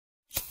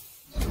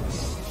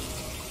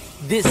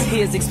This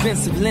here's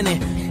expensive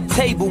linen,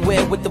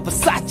 tableware with the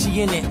Versace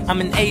in it.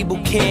 I'm an able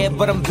care,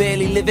 but I'm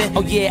barely living.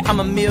 Oh yeah, I'm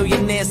a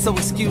millionaire, so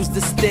excuse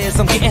the stares.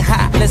 I'm getting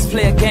hot, let's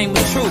play a game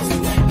of truth.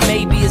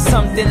 Maybe it's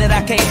something that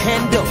I can't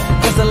handle.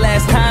 Was the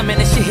last time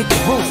and that shit hit the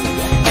roof,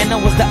 and I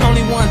was the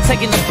only one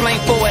taking the blame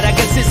for it. I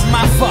guess it's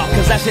my fault,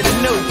 cause I should've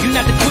knew. You're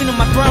not the queen of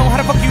my throne,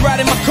 how the fuck you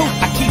riding my coupe?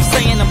 I keep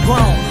saying I'm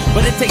grown,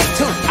 but it takes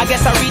two. I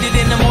guess I read it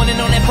in the morning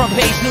on that front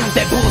page news,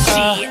 that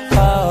bullshit.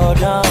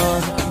 Hold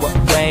on,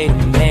 wait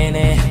a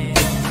minute.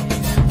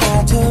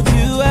 I told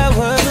you I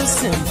was a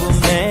simple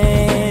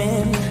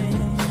man,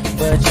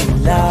 but you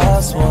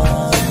lost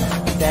one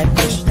that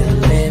pushed the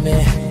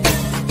limit.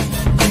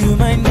 You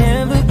might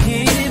never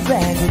get it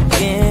back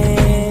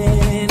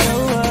again.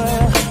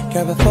 Oh,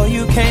 girl, before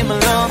you came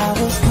along, I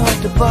was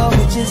comfortable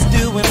with just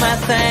doing my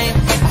thing.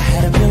 I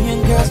had a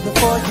million girls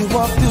before you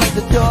walked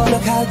through the door.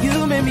 Look how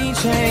you made me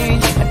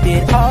change. I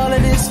did all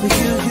of this for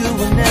you, you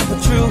were never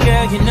true.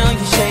 Girl, you know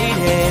you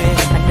shaded.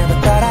 I never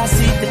thought I'd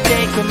see the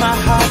day, give my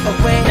heart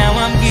away. Now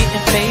I'm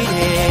getting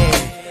faded.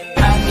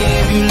 I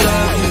gave you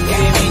love, you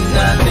gave me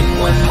nothing.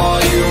 What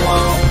more you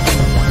want?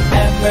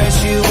 At first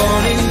you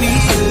wanted me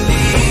to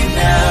leave,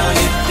 now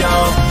you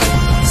don't.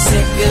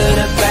 Sick of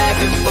the back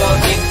and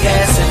forth, you're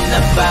gassing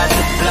about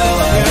to blow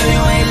up. Girl,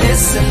 you ain't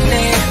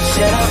listening.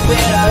 Shut up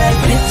with all that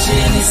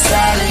bitching, it's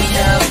all in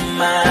your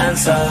mind.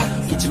 So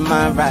get your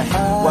mind right,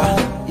 what?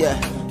 Yeah,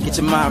 get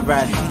your mind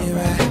right.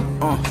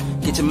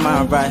 Get your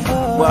mind right,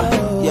 what?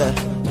 Yeah,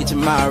 get your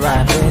mind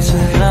right. It's a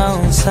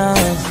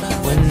lonesome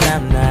when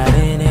I'm not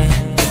in it,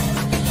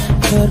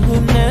 but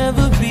we'll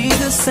never be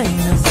the same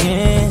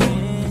again.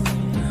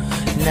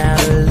 Now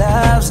the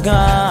love's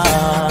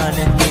gone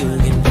and you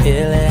can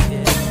feel it.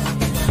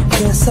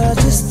 Guess I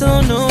just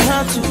don't know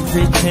how to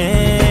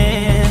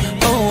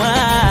pretend. Oh,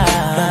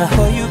 but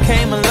before you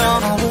came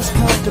along, I was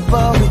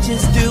comfortable with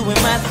just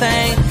doing my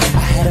thing.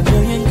 I had a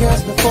million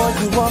girls before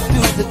you walked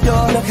through the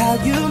door. Look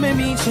how you made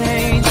me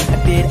change.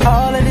 I did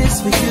all of this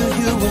for you,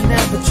 you were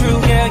never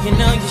true. Girl, you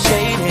know you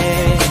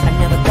shaded. I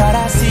never thought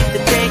I'd see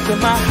the day,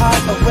 give my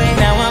heart away.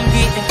 Now I'm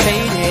getting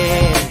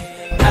faded.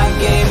 I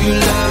gave you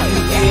love,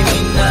 you gave me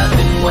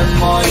nothing. What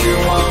more you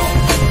want?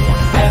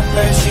 At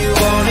first you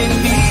wanted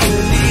me to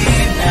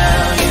leave,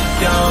 now you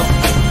don't.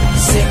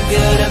 Sick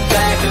of the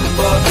back and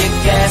forth, you're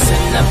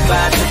gassing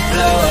about to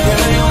blow.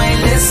 Girl, you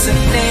ain't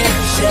listening.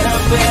 Shut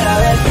up with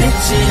all that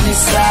bitching,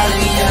 it's all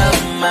in your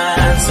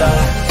mind. So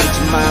get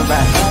your mind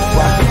right,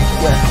 what?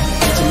 Yeah,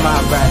 get your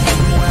mind right.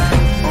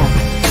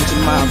 Get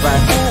your mind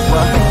right,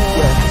 what?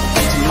 Yeah,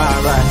 get your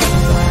mind right.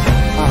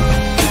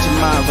 Get your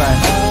mind right,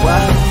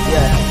 what?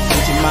 Yeah,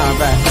 get your mind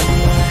right.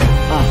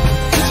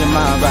 Get your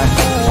mind right,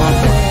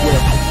 yeah,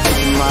 get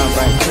your mind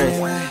right,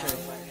 Chris.